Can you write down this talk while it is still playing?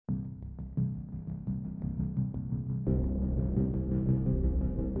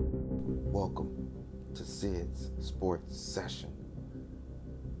Welcome to Sid's Sports Session.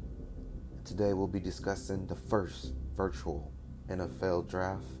 Today we'll be discussing the first virtual NFL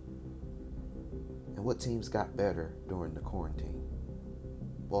draft and what teams got better during the quarantine.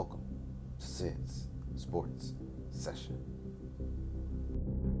 Welcome to Sid's Sports Session.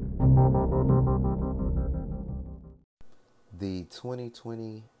 The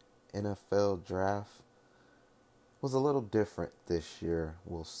 2020 NFL draft was a little different this year,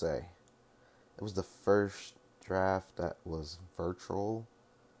 we'll say. It was the first draft that was virtual,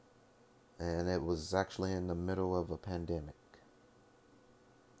 and it was actually in the middle of a pandemic.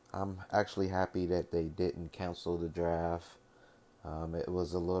 I'm actually happy that they didn't cancel the draft. It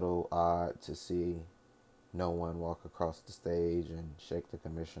was a little odd to see no one walk across the stage and shake the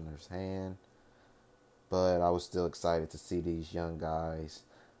commissioner's hand, but I was still excited to see these young guys,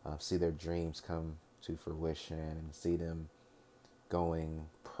 see their dreams come to fruition and see them going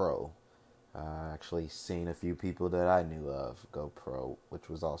pro. Actually seen a few people that I knew of go pro, which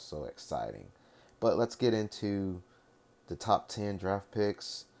was also exciting. But let's get into the top 10 draft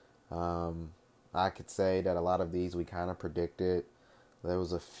picks. I could say that a lot of these we kind of predicted. There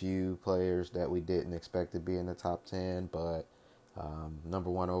was a few players that we didn't expect to be in the top 10, but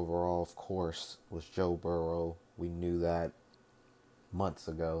number one overall, of course, was Joe Burrow. We knew that months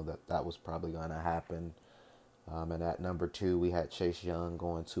ago that was probably going to happen. And at number 2, we had Chase Young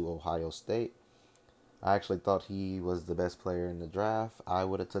going to Ohio State. I actually thought he was the best player in the draft. I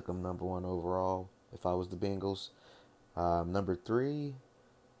would have took him number 1 overall if I was the Bengals. Number 3,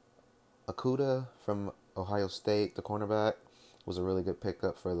 Okudah from Ohio State, the cornerback, was a really good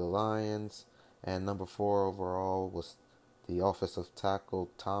pickup for the Lions. And number 4 overall was the offensive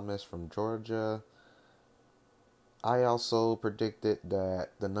tackle Thomas from Georgia. I also predicted that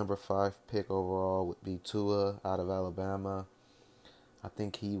the number 5 pick overall would be Tua out of Alabama. I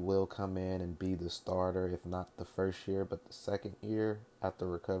think he will come in and be the starter, if not the first year, but the second year after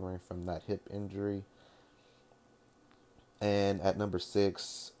recovering from that hip injury. And at number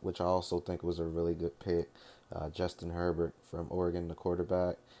 6, which I also think was a really good pick, Justin Herbert from Oregon, the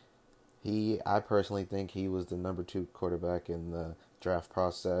quarterback. I personally think he was the number 2 quarterback in the draft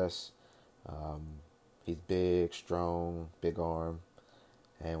process. He's big, strong, big arm.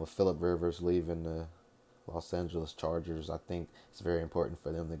 And with Phillip Rivers leaving the Los Angeles Chargers, I think it's very important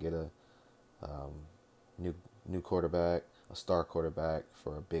for them to get a new quarterback, a star quarterback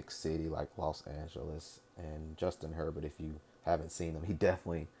for a big city like Los Angeles. And Justin Herbert, if you haven't seen him, he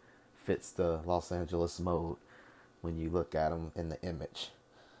definitely fits the Los Angeles mode when you look at him in the image.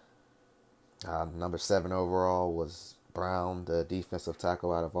 Number 7 overall was Brown, the defensive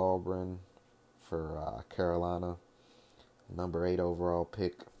tackle out of Auburn for Carolina. Number 8 overall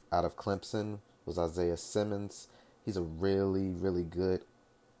pick out of Clemson was Isaiah Simmons. He's a really, really good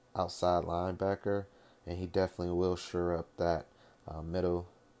outside linebacker, and he definitely will shore up that middle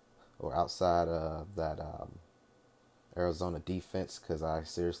or outside of that Arizona defense, because I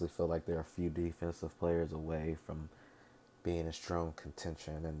seriously feel like they're a few defensive players away from being a strong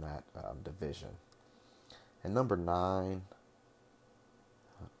contention in that division. And number 9,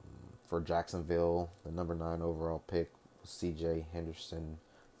 for Jacksonville, the number 9 overall pick was C.J. Henderson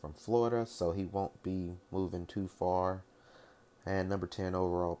from Florida, so he won't be moving too far. And number 10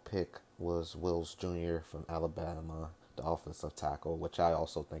 overall pick was Wills Jr. from Alabama, the offensive tackle, which I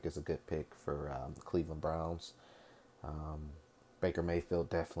also think is a good pick for the Cleveland Browns. Baker Mayfield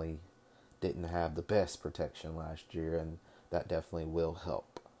definitely didn't have the best protection last year, and that definitely will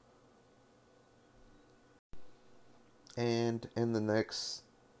help. And in the next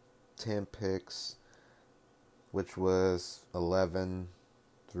 10 picks, which was 11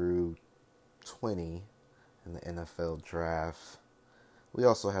 through 20 in the NFL draft, we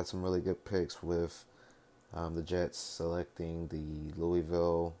also had some really good picks with the Jets selecting the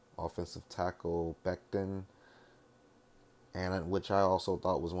Louisville offensive tackle Becton, and which I also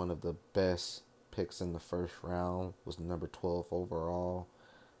thought was one of the best picks in the first round, was number 12 overall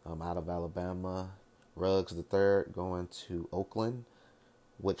out of Alabama. Ruggs III going to Oakland,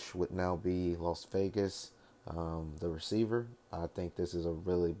 which would now be Las Vegas, the receiver. I think this is a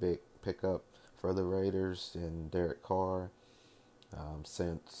really big pickup for the Raiders and Derek Carr.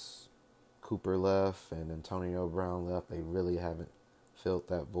 Since Cooper left and Antonio Brown left, they really haven't filled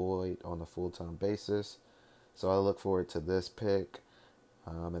that void on a full-time basis. So I look forward to this pick.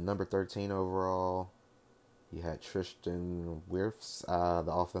 And number 13 overall, you had Tristan Wirfs,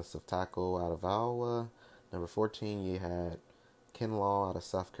 the offensive tackle out of Iowa. Number 14, you had Kinlaw out of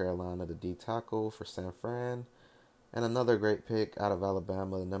South Carolina, the D tackle for San Fran. And another great pick out of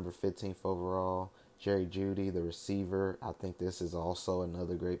Alabama, the number 15th overall, Jerry Jeudy, the receiver. I think this is also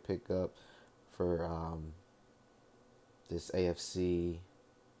another great pickup for this AFC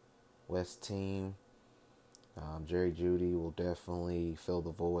West team. Jerry Jeudy will definitely fill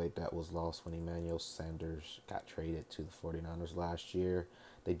the void that was lost when Emmanuel Sanders got traded to the 49ers last year.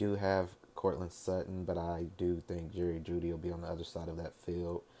 They do have Cortland Sutton, but I do think Jerry Jeudy will be on the other side of that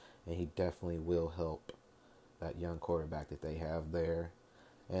field, and he definitely will help that young quarterback that they have there.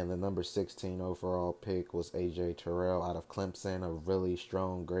 And the number 16 overall pick was A.J. Terrell out of Clemson, a really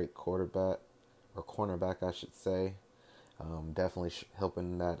strong, great quarterback, or cornerback, I should say. Definitely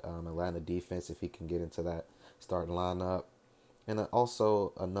helping that Atlanta defense if he can get into that starting lineup. And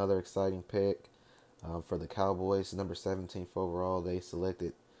also another exciting pick for the Cowboys, number 17th overall, they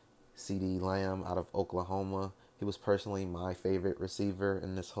selected CeeDee Lamb out of Oklahoma. He was personally my favorite receiver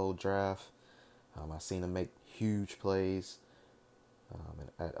in this whole draft. I seen him make huge plays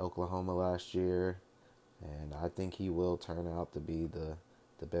at Oklahoma last year, and I think he will turn out to be the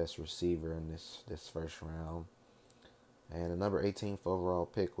best receiver in this first round. And the number 18th overall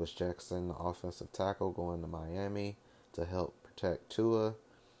pick was Jackson, the offensive tackle, going to Miami to help protect Tua.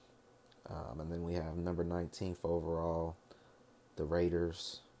 And then we have number 19th overall, the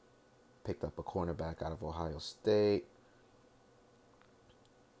Raiders picked up a cornerback out of Ohio State.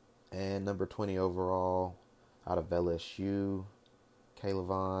 And number 20 overall, out of LSU, Caleb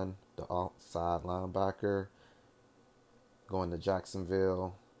Vaughn, the outside linebacker, going to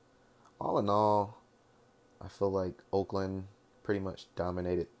Jacksonville. All in all, I feel like Oakland pretty much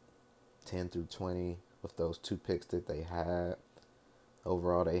dominated 10 through 20 with those two picks that they had.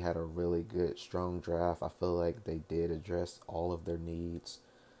 Overall, they had a really good, strong draft. I feel like they did address all of their needs.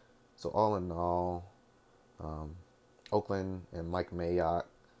 So all in all, Oakland and Mike Mayock,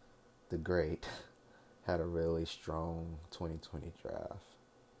 the great, had a really strong 2020 draft.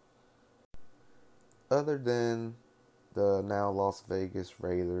 Other than the now Las Vegas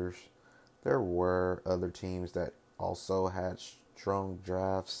Raiders, there were other teams that also had strong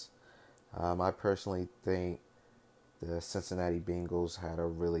drafts. I personally think the Cincinnati Bengals had a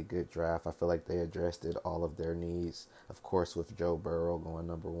really good draft. I feel like they addressed all of their needs. Of course, with Joe Burrow going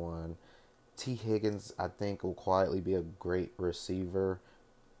number one. T. Higgins, I think, will quietly be a great receiver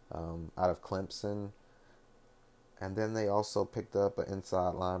out of Clemson. And then they also picked up an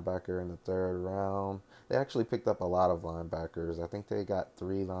inside linebacker in the third round. They actually picked up a lot of linebackers. I think they got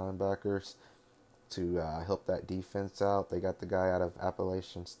 3 linebackers to help that defense out. They got the guy out of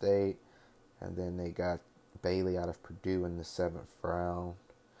Appalachian State, and then they got Bailey out of Purdue in the 7th round.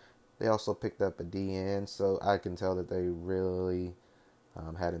 They also picked up a DN, so I can tell that they really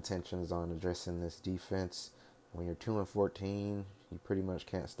had intentions on addressing this defense. When you're 2-14, you pretty much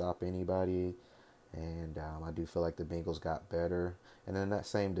can't stop anybody. And I do feel like the Bengals got better. And in that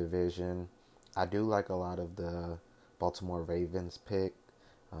same division, I do like a lot of the Baltimore Ravens pick.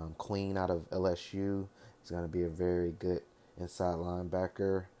 Queen out of LSU is going to be a very good inside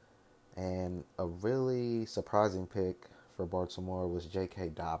linebacker. And a really surprising pick for Baltimore was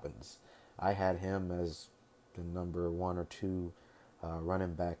J.K. Dobbins. I had him as the number 1 or 2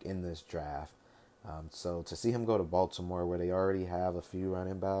 running back in this draft. So to see him go to Baltimore, where they already have a few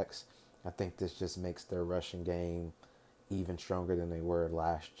running backs, I think this just makes their rushing game even stronger than they were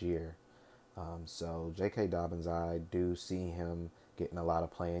last year. So J.K. Dobbins, I do see him getting a lot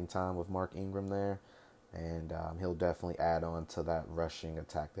of playing time with Mark Ingram there. And he'll definitely add on to that rushing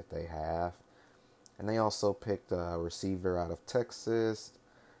attack that they have. And they also picked a receiver out of Texas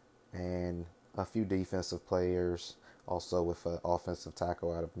and a few defensive players, also with an offensive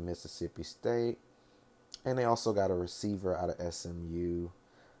tackle out of Mississippi State. And they also got a receiver out of SMU.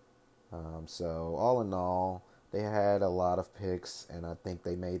 So all in all, they had a lot of picks, and I think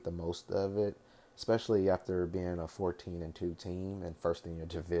they made the most of it, especially after being a 14-2 team and first in your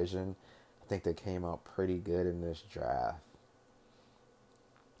division. I think they came out pretty good in this draft.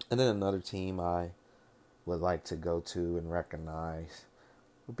 And then another team I would like to go to and recognize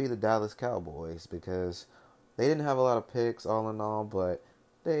would be the Dallas Cowboys, because they didn't have a lot of picks all in all, but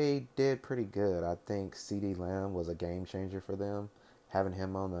they did pretty good. I think CeeDee Lamb was a game changer for them. Having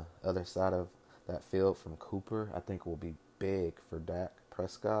him on the other side of that field from Cooper, I think will be big for Dak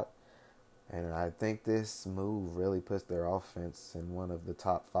Prescott. And I think this move really puts their offense in one of the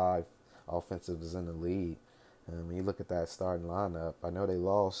top 5 offensives in the league. When you look at that starting lineup, I know they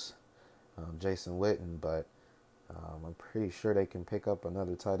lost Jason Witten, but I'm pretty sure they can pick up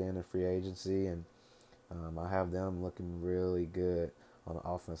another tight end in free agency, and I have them looking really good on the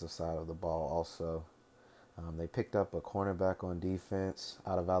offensive side of the ball also. They picked up a cornerback on defense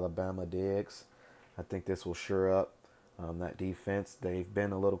out of Alabama, Diggs. I think this will shore up that defense. They've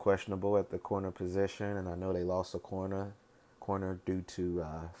been a little questionable at the corner position, and I know they lost a corner due to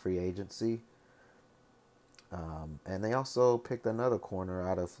free agency. And they also picked another corner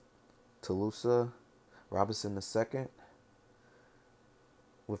out of Tulsa, Robinson II,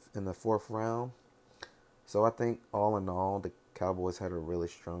 in the fourth round. So I think all in all, the Cowboys had a really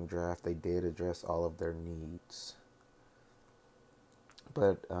strong draft. They did address all of their needs.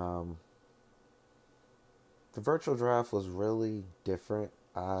 But the virtual draft was really different.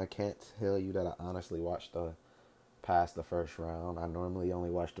 I can't tell you that I honestly watched past the first round. I normally only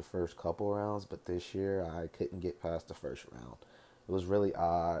watch the first couple rounds, but this year I couldn't get past the first round. It was really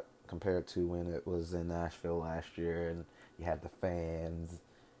odd compared to when it was in Nashville last year, and you had the fans,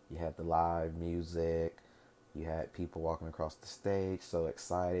 you had the live music, you had people walking across the stage, so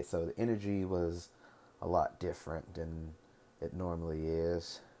excited. So the energy was a lot different than it normally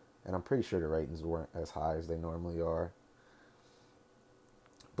is. And I'm pretty sure the ratings weren't as high as they normally are.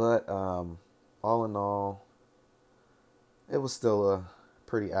 But all in all, it was still a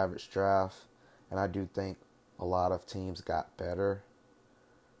pretty average draft. And I do think a lot of teams got better.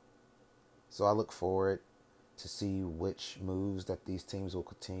 So I look forward to see which moves that these teams will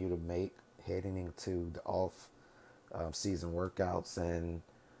continue to make heading into the off-season workouts and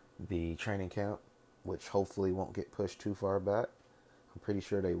the training camp, which hopefully won't get pushed too far back. I'm pretty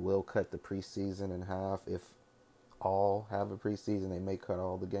sure they will cut the preseason in half. If all have a preseason, they may cut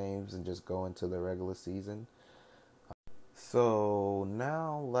all the games and just go into the regular season. So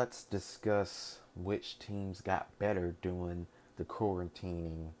now let's discuss which teams got better during the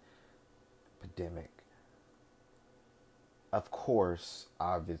quarantining pandemic. Of course,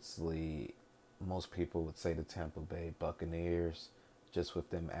 obviously, most people would say the Tampa Bay Buccaneers, just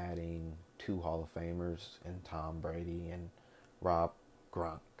with them adding 2 Hall of Famers in Tom Brady and Rob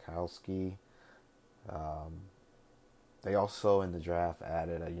Gronkowski. They also in the draft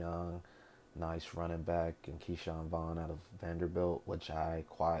added a young, nice running back in Keyshawn Vaughn out of Vanderbilt, which I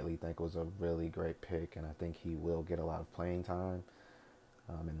quietly think was a really great pick, and I think he will get a lot of playing time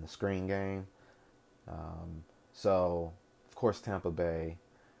in the screen game. So, of course, Tampa Bay.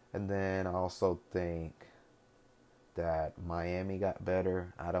 And then I also think that Miami got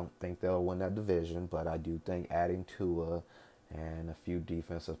better. I don't think they'll win that division, but I do think adding Tua and a few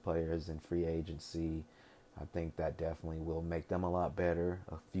defensive players in free agency, I think that definitely will make them a lot better.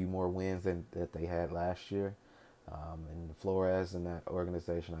 A few more wins than that they had last year. And Flores and that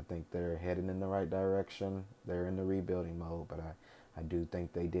organization, I think they're heading in the right direction. They're in the rebuilding mode, but I do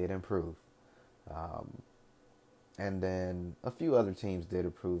think they did improve. And then a few other teams did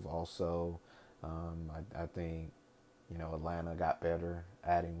improve also. I think, Atlanta got better.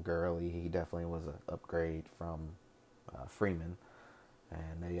 Adding Gurley, he definitely was an upgrade from Freeman.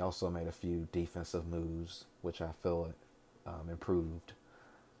 And they also made a few defensive moves, which I feel improved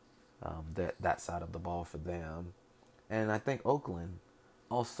that side of the ball for them. And I think Oakland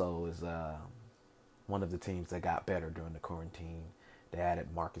also is one of the teams that got better during the quarantine. They added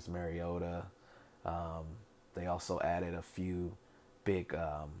Marcus Mariota. They also added a few big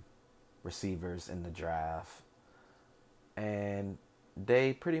receivers in the draft. And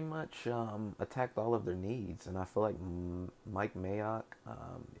they pretty much attacked all of their needs. And I feel like Mike Mayock,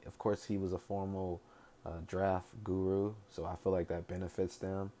 of course, he was a formal draft guru, so I feel like that benefits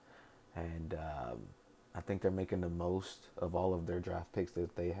them. And I think they're making the most of all of their draft picks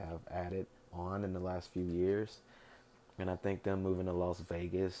that they have added on in the last few years. And I think them moving to Las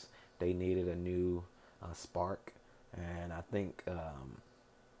Vegas, they needed a new spark. And I think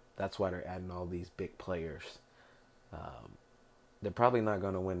that's why they're adding all these big players. They're probably not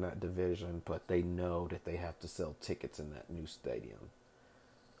going to win that division, but they know that they have to sell tickets in that new stadium.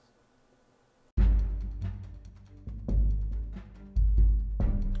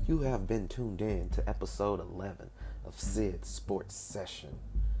 You have been tuned in to episode 11 of Sid's Sports Session.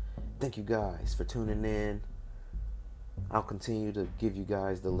 Thank you guys for tuning in. I'll continue to give you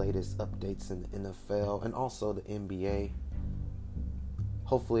guys the latest updates in the NFL and also the NBA.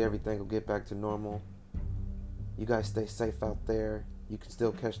 Hopefully everything will get back to normal. You guys stay safe out there. You can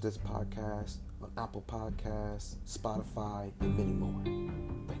still catch this podcast on Apple Podcasts, Spotify, and many more.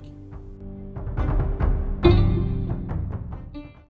 Thank you.